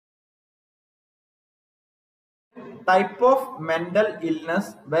type of mental illness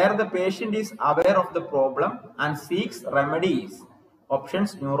where the patient is aware of the problem and seeks remedies. Options: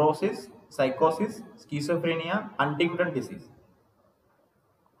 neurosis, psychosis, schizophrenia, Huntington disease.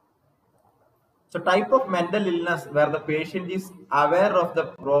 So type of mental illness where the patient is aware of the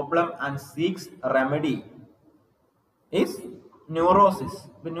problem and seeks remedy is neurosis.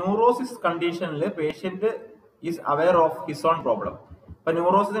 The neurosis condition the patient is aware of his own problem. But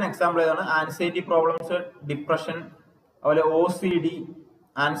neurosis an example is anxiety problems, depression, OCD,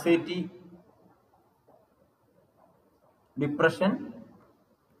 anxiety, depression,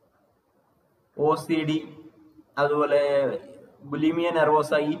 OCD, bulimia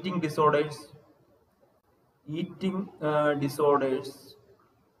nervosa, eating disorders.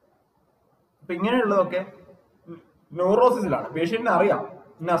 ഇപ്പൊ ഇങ്ങനെയുള്ളതൊക്കെ ന്യൂറോസിസിലാണ്. പേഷ്യന്റിന് അറിയാം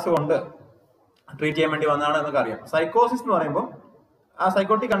ഇന്ന അസുഖമുണ്ട്, treat ചെയ്യാൻ വേണ്ടി വന്നതാണ് എന്നൊക്കെ അറിയാം. സൈക്കോസിസ് എന്ന് പറയുമ്പോൾ ആ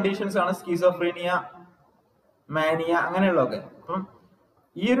സൈക്കോട്ടിക് കണ്ടീഷൻസ് ആണ് സ്കീസോഫ്രീനിയ, മാനിയ, അങ്ങനെയുള്ളതൊക്കെ. അപ്പം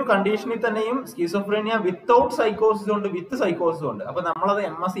ഈ ഒരു കണ്ടീഷനിൽ തന്നെയും സ്കീസോഫ്രീനിയ വിത്തൗട്ട് സൈക്കോസിസ് ഉണ്ട്, വിത്ത് സൈക്കോസിസ് ഉണ്ട്. അപ്പൊ നമ്മളത്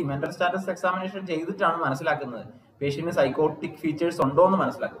MSc മെന്റൽ സ്റ്റാറ്റസ് എക്സാമിനേഷൻ ചെയ്തിട്ടാണ് മനസ്സിലാക്കുന്നത് പേഷ്യന്റിന് സൈക്കോട്ടിക് ഫീച്ചേഴ്സ് ഉണ്ടോ എന്ന്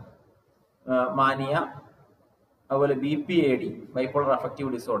മനസ്സിലാക്കുന്നത്. മാനിയ, അതുപോലെ BPAD, ബൈപോളർ അഫക്റ്റീവ്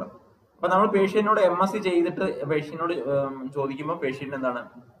ഡിസോർഡർ. അപ്പൊ നമ്മൾ പേഷ്യന്റിനോട് MSc ചെയ്തിട്ട് പേഷ്യന്റിനോട് ചോദിക്കുമ്പോൾ പേഷ്യന്റ് എന്താണ്,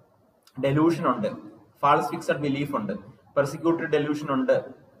 ഡെലൂഷൻ ഉണ്ട്, ഫാൾസ് ഫിക്സഡ് ബിലീഫ് ഉണ്ട്, പെർസിക്യൂട്ടറി ഡെലൂഷൻ ഉണ്ട്,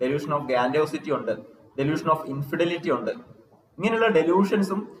 ഡെലൂഷൻ ഓഫ് ഗ്രാൻഡിയോസിറ്റി ഉണ്ട്, ഡെലൂഷൻ ഓഫ് ഇൻഫിഡലിറ്റി ഉണ്ട്. ഇങ്ങനെയുള്ള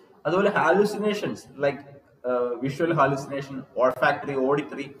ഡെലൂഷൻസും അതുപോലെ hallucinations like visual hallucination, olfactory,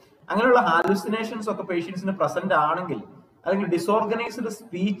 auditory, അങ്ങനെയുള്ള ഹാലുസിനേഷൻസ് ഒക്കെ പേഷ്യൻസിന് പ്രസന്റ് ആണെങ്കിൽ, അല്ലെങ്കിൽ ഡിസോർഗനൈസ്ഡ്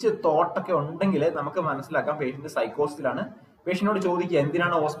സ്പീച്ച് തോട്ടൊക്കെ ഉണ്ടെങ്കിൽ നമുക്ക് മനസ്സിലാക്കാം പേഷ്യന്റ് സൈക്കോസിലാണ്. പേഷ്യന്റിനോട് ചോദിക്കുക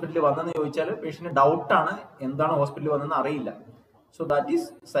എന്തിനാണ് ഹോസ്പിറ്റലിൽ വന്നതെന്ന് ചോദിച്ചാൽ പേഷ്യന്റ് ഡൗട്ടാണ്, എന്താണ് ഹോസ്പിറ്റലിൽ വന്നതെന്ന് അറിയില്ല. So that is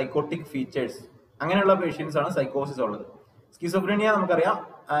psychotic features. അങ്ങനെയുള്ള പേഷ്യൻസ് ആണ് സൈക്കോസിസ് ഉള്ളത്. സ്കിസോഫ്രീനിയ നമുക്കറിയാം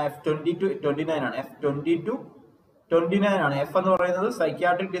F20 to 29 ആണ്. F20 to 29 ആണ്. F എന്ന് പറയുന്നത്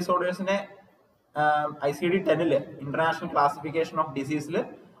psychiatric ഡിസോർഡേഴ്സിനെ ICD-10 international classification of ഡിസീസിൽ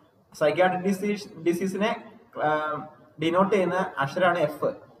psychiatric ഡിസീസിനെ denote ചെയ്യുന്ന അക്ഷരമാണ് F.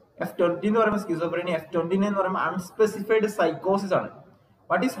 F20 എന്ന് പറയുമ്പോൾ സ്കിസോഫ്രീനിയ, F29 എന്ന് പറയുമ്പോൾ അൺസ്പെസിഫൈഡ് സൈക്കോസിസ് ആണ്.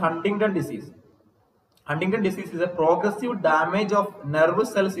 What is Huntington disease? Huntington disease is a progressive damage of nerve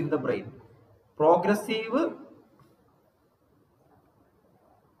cells in the brain. Progressive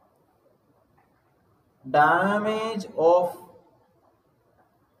damage of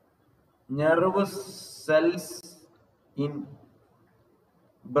nerve cells in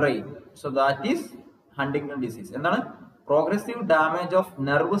brain. So that is Huntington disease. എന്താണ്? Progressive damage of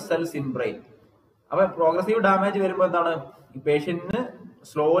nerve cells in brain. അപ്പോൾ progressive damage വരുമ്പോൾ എന്താണ്? ഈ പേഷ്യന്റിന്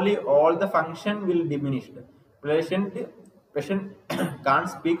slowly all the function will diminish. Patient can't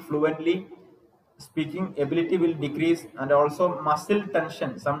speak fluently, speaking ability will decrease, and also muscle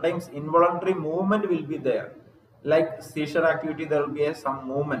tension, sometimes involuntary movement will be there, like seizure activity. There will be some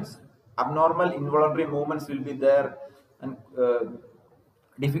movements, abnormal involuntary movements will be there, and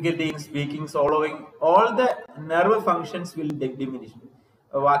difficulty in speaking, swallowing, all the nerve functions will diminish.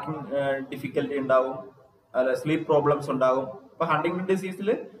 Walking difficulty ഉണ്ടാവും, sleep problems ഉണ്ടാവും. Huntington disease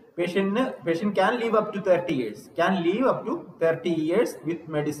patient can live up to 30 years, with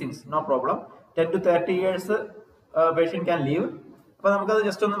medicines, no problem. 10 to 30 years patient can live. അപ്പോൾ നമുക്കത്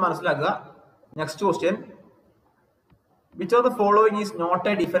just ഒന്ന് മനസ്സിലാക്കുക. Next question, which of the following is not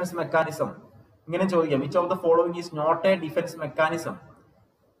A defence mechanism? ഇങ്ങനെ ചോദിക്കാം, which of the following is not A defence mechanism?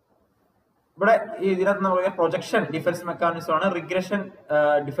 ഇവിടെ ഇതിനകത്ത് നമ്മൾ projection defence mechanism ആണ്, റിഗ്രഷൻ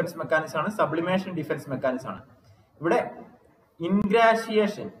ഡിഫൻസ് മെക്കാനിസം ആണ്, സബ്ലിമേഷൻ ഡിഫൻസ് മെക്കാനിസം ആണ്. ഇവിടെ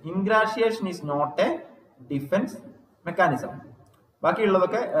ഇൻഗ്രാഷിയേഷൻ is not A defence mechanism.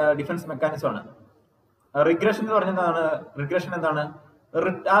 ബാക്കിയുള്ളതൊക്കെ ഡിഫൻസ് മെക്കാനിസം ആണ്. റിഗ്രഷൻ എന്ന് പറഞ്ഞതാണ്, റിഗ്രഷൻ എന്താണ്?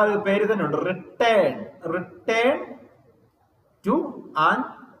 ആ പേര് തന്നെ ഉണ്ട്, return to an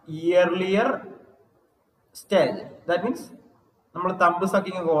earlier stage. That means നമ്മൾ തമ്പ്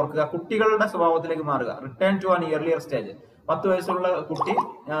സക്കിങ് ഒക്കെ ഓർക്കുക, കുട്ടികളുടെ സ്വഭാവത്തിലേക്ക് മാറുക, return to an earlier stage. 10 വയസ്സുള്ള കുട്ടി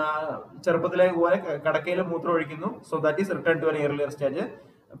ചെറുപ്പത്തിലേക്ക് പോലെ കടക്കയിൽ മൂത്രം ഒഴിക്കുന്നു. So that is written to an earlier stage.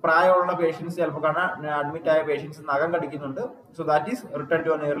 പ്രായമുള്ള പേഷ്യൻസ് ചിലപ്പോൾ കാണാൻ അഡ്മിറ്റ് ആയ പേഷ്യൻസ് നഖം കടിക്കുന്നുണ്ട്. So that is written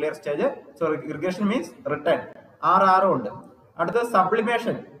to an earlier stage. So regression means return. 6 ഉണ്ട്. അടുത്ത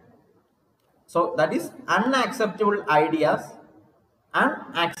sublimation. So that is unacceptable ideas,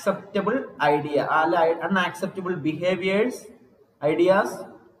 unacceptable behaviours,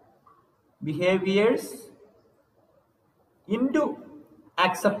 into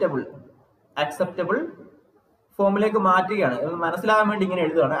acceptable ഫോമിലേക്ക് മാറ്റുകയാണ്. മനസ്സിലാകാൻ വേണ്ടി ഇങ്ങനെ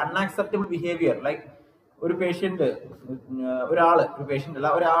എഴുതുകയാണ്. അൺആക്സെപ്റ്റബിൾ ബിഹേവിയർ, ലൈക്ക് ഒരു പേഷ്യന്റ്, ഒരാള്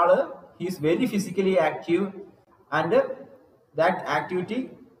he's very physically active and that activity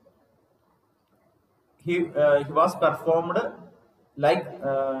he was performed like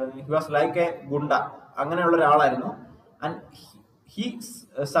he was like a gunda അങ്ങനെയുള്ള ഒരാളായിരുന്നു. And he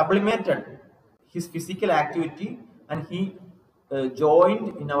sublimated his physical activity and he joined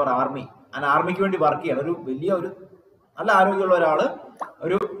in our army. and ആർമിക്ക് വേണ്ടി work ചെയ്യണം. ഒരു വലിയ ഒരു നല്ല ആരോഗ്യമുള്ള ഒരാള്,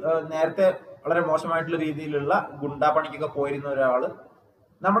 ഒരു നേരത്തെ വളരെ മോശമായിട്ടുള്ള രീതിയിലുള്ള ഗുണ്ടാ പണിക്കൊക്കെ പോയിരുന്ന ഒരാള്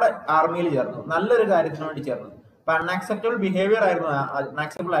നമ്മുടെ ആർമിയിൽ ചേർന്നു, നല്ലൊരു കാര്യത്തിന് വേണ്ടി ചേർന്നു. അപ്പൊ അൺആക്സെപ്റ്റബിൾ ബിഹേവിയർ ആയിരുന്നു,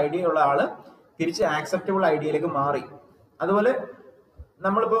 അൺആക്സെപ്റ്റബിൾ ഐഡിയ ഉള്ള ആള് തിരിച്ച് ആക്സെപ്റ്റബിൾ ഐഡിയയിലേക്ക് മാറി. അതുപോലെ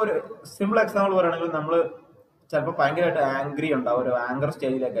നമ്മളിപ്പോ ഒരു സിമ്പിൾ എക്സാമ്പിൾ പറയുകയാണെങ്കിൽ നമ്മൾ ചിലപ്പോൾ ഭയങ്കരമായിട്ട് ആംഗ്രി ഉണ്ടാവും, ഒരു ആങ്കർ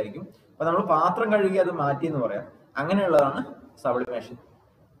സ്റ്റേജിലേക്കായിരിക്കും. അപ്പൊ നമ്മൾ പാത്രം കഴുകി അത് മാറ്റി എന്ന് പറയാം. അങ്ങനെയുള്ളതാണ് sublimation.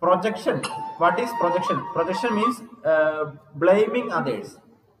 Projection. What is projection? Projection means blaming others.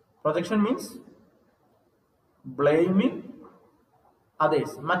 Projection means blaming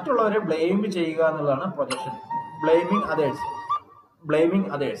others. മറ്റുള്ളവരെ ബ്ലെയിം ചെയ്യുക എന്നുള്ളതാണ് projection. Blaming others, blaming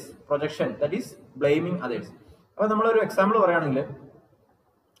others. Projection that is blaming others. അപ്പൊ നമ്മളൊരു എക്സാമ്പിൾ പറയുകയാണെങ്കിൽ,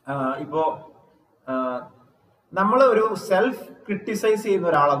 ഇപ്പോ നമ്മൾ ഒരു സെൽഫ് ക്രിട്ടിസൈസ് ചെയ്യുന്ന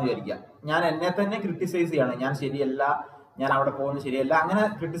ഒരാളെന്ന് വിചാരിക്കുക. ഞാൻ എന്നെ തന്നെ ക്രിട്ടിസൈസ് ചെയ്യാണ്, ഞാൻ ശരിയല്ല, ഞാൻ അവിടെ പോകുന്നത് ശരിയല്ല, അങ്ങനെ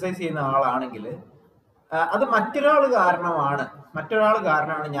ക്രിട്ടിസൈസ് ചെയ്യുന്ന ആളാണെങ്കിൽ അത് മറ്റൊരാൾ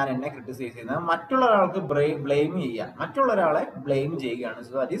കാരണമാണ് ഞാൻ എന്നെ ക്രിട്ടിസൈസ് ചെയ്യുന്നത്. മറ്റുള്ള ഒരാൾക്ക് ബ്ലെയിം ചെയ്യുക, മറ്റുള്ള ഒരാളെ ബ്ലെയിം ചെയ്യുകയാണ്.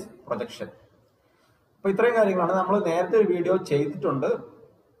 So that is projection. അപ്പൊ ഇത്രയും കാര്യങ്ങളാണ്. നമ്മൾ നേരത്തെ ഒരു വീഡിയോ ചെയ്തിട്ടുണ്ട്,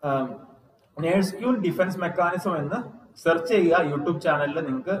 നേഴ്സ്ക്യൂൾ ഡിഫൻസ് മെക്കാനിസം എന്ന് സെർച്ച് ചെയ്യുക യൂട്യൂബ് ചാനലിൽ.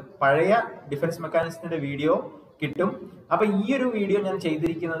 നിങ്ങൾക്ക് പഴയ ഡിഫൻസ് മെക്കാനിസത്തിന്റെ വീഡിയോ കിട്ടും. അപ്പൊ ഈ ഒരു വീഡിയോ ഞാൻ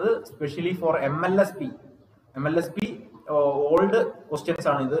ചെയ്തിരിക്കുന്നത് specially for MLSP old questions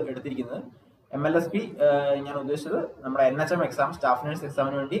ആണ് ഇത് എടുത്തിരിക്കുന്നത്. MLSP ഞാൻ ഉദ്ദേശിച്ചത് നമ്മുടെ NHM എക്സാം, സ്റ്റാഫ് നഴ്സ്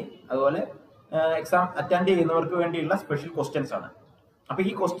എക്സാമിന് വേണ്ടി, അതുപോലെ എക്സാം അറ്റൻഡ് ചെയ്യുന്നവർക്ക് വേണ്ടിയുള്ള സ്പെഷ്യൽ ക്വസ്റ്റ്യൻസ് ആണ്. അപ്പൊ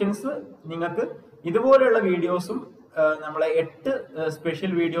ഈ ക്വസ്റ്റ്യൻസ് നിങ്ങൾക്ക് ഇതുപോലെയുള്ള വീഡിയോസും നമ്മളെ 8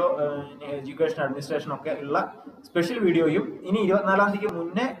 സ്പെഷ്യൽ വീഡിയോ എഡ്യൂക്കേഷൻ അഡ്മിനിസ്ട്രേഷൻ ഒക്കെ ഉള്ള സ്പെഷ്യൽ വീഡിയോയും ഇനി 24-ാം തീയതിക്ക്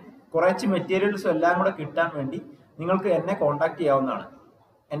മുന്നേ കുറച്ച് മെറ്റീരിയൽസും എല്ലാം കൂടെ കിട്ടാൻ വേണ്ടി നിങ്ങൾക്ക് എന്നെ കോൺടാക്ട് ചെയ്യാവുന്നതാണ്.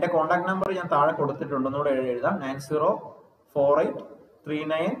 എന്റെ കോൺടാക്ട് നമ്പർ ഞാൻ താഴെ കൊടുത്തിട്ടുണ്ട്, ഒന്നുകൂടെ എഴുതാം.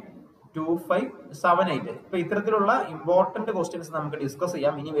 9048392578. ഇപ്പൊ ഇത്തരത്തിലുള്ള ഇമ്പോർട്ടന്റ് ക്വസ്റ്റ്യൻസ് നമുക്ക് ഡിസ്കസ്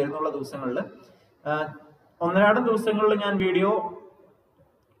ചെയ്യാം ഇനി വരുന്നുള്ള ദിവസങ്ങളിൽ. ഒന്നരാടം ദിവസങ്ങളിൽ ഞാൻ വീഡിയോ,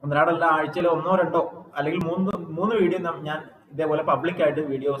 ഒന്നരാടല്ല, ആഴ്ചയിൽ 1-2 അല്ലെങ്കിൽ 3 വീഡിയോ ഞാൻ ഇതേപോലെ പബ്ലിക് ആയിട്ട്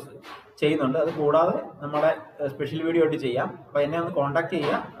വീഡിയോസ് ചെയ്യുന്നുണ്ട്. അത് കൂടാതെ നമ്മുടെ സ്പെഷ്യൽ വീഡിയോ ആയിട്ട് ചെയ്യാം. അപ്പൊ എന്നെ ഒന്ന് കോൺടാക്ട്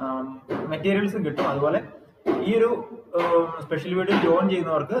ചെയ്യാം, മെറ്റീരിയൽസും കിട്ടും. അതുപോലെ ഈ ഒരു സ്പെഷ്യൽ വീഡിയോ ജോയിൻ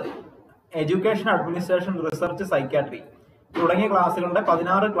ചെയ്യുന്നവർക്ക് എഡ്യൂക്കേഷൻ അഡ്മിനിസ്ട്രേഷൻ, റിസർച്ച്, സൈക്യാട്രി തുടങ്ങിയ ക്ലാസ്സുകളുടെ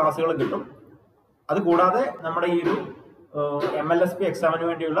 16 ക്ലാസ്സുകൾ കിട്ടും. അത് കൂടാതെ നമ്മുടെ ഈ ഒരു MLSP എക്സാമിന്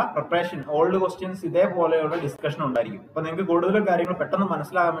വേണ്ടിയുള്ള പ്രിപ്പറേഷൻ, ഓൾഡ് ക്വസ്റ്റ്യൻസ് ഇതേപോലെയുള്ള ഡിസ്കഷൻ ഉണ്ടായിരിക്കും. അപ്പൊ നിങ്ങൾക്ക് കൂടുതൽ കാര്യങ്ങൾ പെട്ടെന്ന്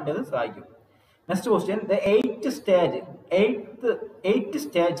മനസ്സിലാകാൻ വേണ്ടി അത് സഹായിക്കും. Next question, the 8th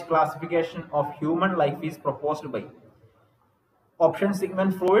stage classification of human life is proposed by option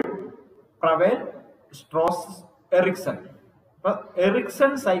Sigmund Freud, Pravel, Strauss, Erikson.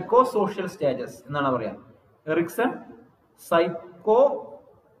 Erikson psychosocial stages എന്നാണ് പറയാ. Erikson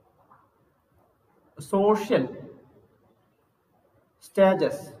psychosocial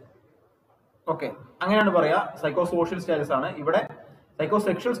stages. ഓക്കെ, അങ്ങനെയാണ് പറയാ. സൈക്കോസോഷ്യൽ സ്റ്റേജസ് ആണ്. ഇവിടെ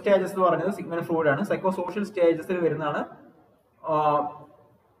സൈക്കോസെക്ഷൽ സ്റ്റേജസ് എന്ന് പറഞ്ഞത് സിഗ്മണ്ട് ഫ്രോയിഡ് ആണ്. Psychosocial സ്റ്റേജസിൽ വരുന്നതാണ്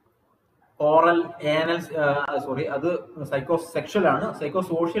ഓറൽ, ഏനൽ, സോറി, അത് സൈക്കോസെക്ഷൽ ആണ്.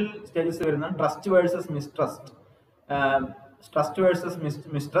 സൈക്കോസോഷ്യൽ സ്റ്റേജസ് വരുന്നതാണ് trust versus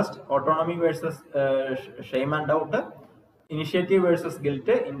mistrust, autonomy versus shame and doubt, initiative versus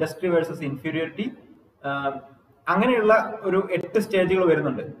guilt, industry versus inferiority. അങ്ങനെയുള്ള ഒരു 8 സ്റ്റേജുകൾ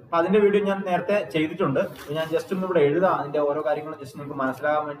വരുന്നുണ്ട്. അപ്പൊ അതിന്റെ വീഡിയോ ഞാൻ നേരത്തെ ചെയ്തിട്ടുണ്ട്. ഞാൻ ജസ്റ്റ് ഒന്നും ഇവിടെ എഴുതാം, അതിന്റെ ഓരോ കാര്യങ്ങളും ജസ്റ്റ് നിങ്ങൾക്ക്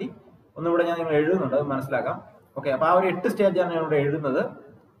മനസ്സിലാകാൻ വേണ്ടി ഒന്നിവിടെ ഞാൻ നിങ്ങൾ എഴുതുന്നുണ്ട്, അത് മനസ്സിലാക്കാം. ഓക്കെ, അപ്പൊ ആ ഒരു 8 സ്റ്റേജാണ് ഞാൻ ഇവിടെ എഴുതുന്നത്.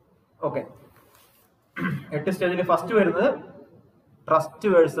 ഓക്കെ, 8 സ്റ്റേജിൽ ഫസ്റ്റ് വരുന്നത് ട്രസ്റ്റ്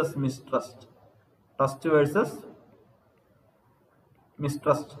വേഴ്സസ്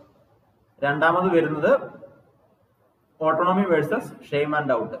മിസ്ട്രസ്റ്റ്. രണ്ടാമത് വരുന്നത് autonomy versus shame and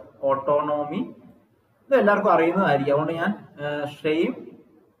doubt. Autonomy ഇത് എല്ലാവർക്കും അറിയുന്നതായിരിക്കും, അതുകൊണ്ട് ഞാൻ shame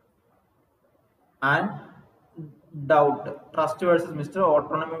and doubt. Trust versus mister,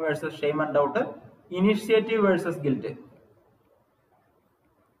 autonomy versus shame and doubt, initiative versus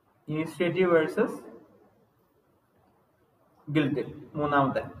guilt,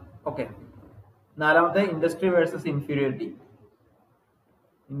 മൂന്നാമത്തെ. ഓക്കെ, നാലാമത്തെ ഇൻഡസ്ട്രി വേഴ്സസ് ഇൻഫീരിയോറിറ്റി,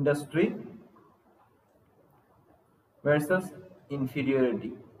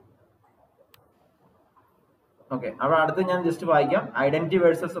 ഓക്കെ, അവിടെ അടുത്ത് ഞാൻ ജസ്റ്റ് വായിക്കാം. Identity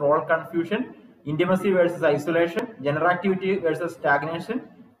versus role confusion, intimacy versus isolation, ജനറാക്ടിവിറ്റി versus stagnation,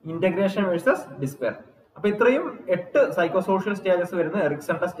 integration versus despair. അപ്പൊ ഇത്രയും 8 psychosocial stages വരുന്ന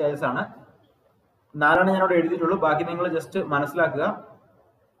എറിക്സന്റെ stages ആണ്. 4 ഞാനോട് എഴുതിയിട്ടുള്ളൂ, ബാക്കി നിങ്ങൾ ജസ്റ്റ് മനസ്സിലാക്കുക.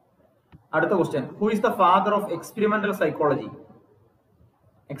 അടുത്ത question, who is the father of experimental psychology?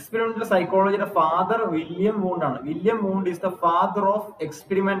 Experimental സൈക്കോളജിയുടെ father William Wundt ആണ്. William Wundt is the father of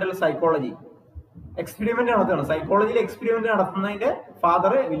experimental psychology. Experiment നടത്തുകയാണ്, സൈക്കോളജിയിൽ എക്സ്പെരിമെന്റ് നടത്തുന്നതിന്റെ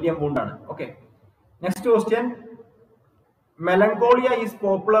ഫാദർ വില്യം വൂണ്ട് ആണ്. Okay, next question, melancholia is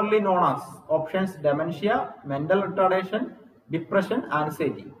popularly known as options dementia, mental retardation, depression,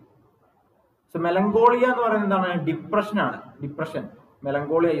 anxiety. So melancholia എന്ന് പറയുന്നത് എന്താണ്? Depression ആണ്. Depression,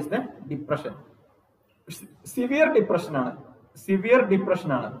 melancholia is the depression. Severe depression ആണ്. Severe depression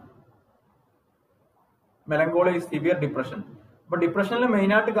ആണ് മെലങ്കോളിയ ഈസ് സിവിയർ ഡിപ്രഷൻ. അപ്പൊ ഡിപ്രഷനിൽ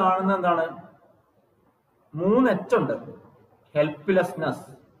main ആയിട്ട് കാണുന്നത് എന്താണ്? 3 H ഉണ്ട്. ഹെൽപ്ലെസ്നെസ്,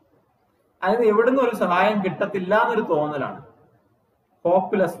 അതായത് എവിടുന്ന് ഒരു സഹായം കിട്ടത്തില്ല എന്നൊരു തോന്നലാണ്.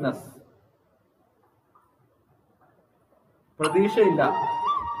 ഹോപ്പ്ലെസ്നെസ്, പ്രതീക്ഷയില്ല.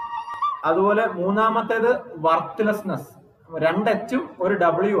 അതുപോലെ മൂന്നാമത്തേത് വർത്ത്ലെസ്നെസ്. 2 H ഉം 1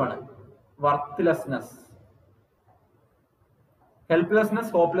 W ആണ്. Worthlessness,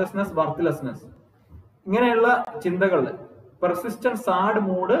 helplessness, hopelessness, worthlessness. ഇങ്ങനെയുള്ള ചിന്തകൾ. Persistent sad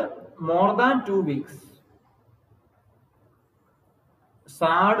mood more than 2 weeks.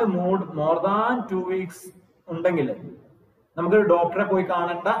 Sad mood more than 2 weeks ഉണ്ടെങ്കിൽ നമുക്കൊരു ഡോക്ടറെ പോയി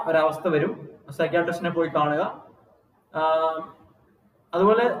കാണേണ്ട ഒരവസ്ഥ വരും. സൈക്യാട്രിസ്റ്റിനെ പോയി കാണുക.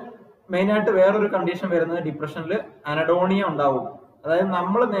 അതുപോലെ മെയിനായിട്ട് വേറൊരു കണ്ടീഷൻ വരുന്നത് ഡിപ്രഷനിൽ അനഡോണിയ ഉണ്ടാവും. അതായത്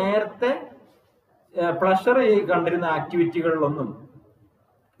നമ്മൾ നേരത്തെ പ്ലഷർ കണ്ടിരുന്ന ആക്ടിവിറ്റികളിലൊന്നും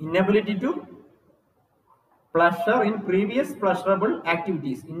inability to pleasure in previous pleasurable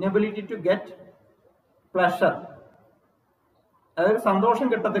activities, inability to get pleasure, അതായത് സന്തോഷം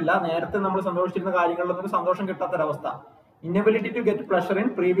കിട്ടത്തില്ല. നേരത്തെ നമ്മൾ സന്തോഷിച്ചിരുന്ന കാര്യങ്ങളിലൊന്നും ഒരു സന്തോഷം കിട്ടാത്തൊരവസ്ഥ. Inability to get pleasure in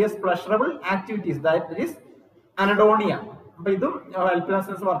previous pleasurable activities, that is അനഡോണിയ. അപ്പൊ ഇതും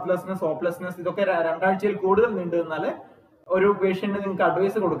ഹെൽപ്ലെസ്നെസ്, വർത്ത്ലെസ്നെസ്, ഹോപ്പ്ലെസ്നെസ്, ഇതൊക്കെ 2 ആഴ്ചയിൽ കൂടുതൽ നീണ്ടു നിന്നാൽ ഒരു പേഷ്യന്റിന് നിങ്ങൾക്ക്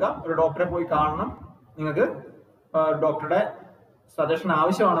അഡ്വൈസ് കൊടുക്കാം, ഒരു ഡോക്ടറെ പോയി കാണണം, നിങ്ങൾക്ക് ഡോക്ടറുടെ സജഷൻ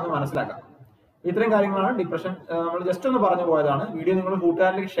ആവശ്യമാണെന്ന് മനസ്സിലാക്കാം. ഇത്രയും കാര്യങ്ങളാണ് ഡിപ്രഷൻ. നമ്മൾ ജസ്റ്റ് ഒന്ന് പറഞ്ഞു പോയതാണ്. വീഡിയോ നിങ്ങൾ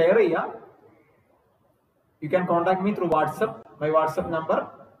കൂട്ടുകാരിലേക്ക് ഷെയർ ചെയ്യുക. You can contact me through WhatsApp. My WhatsApp number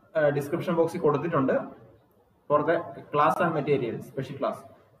description ബോക്സിൽ കൊടുത്തിട്ടുണ്ട് for the class and material, special class.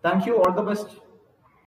 Thank you, all the best.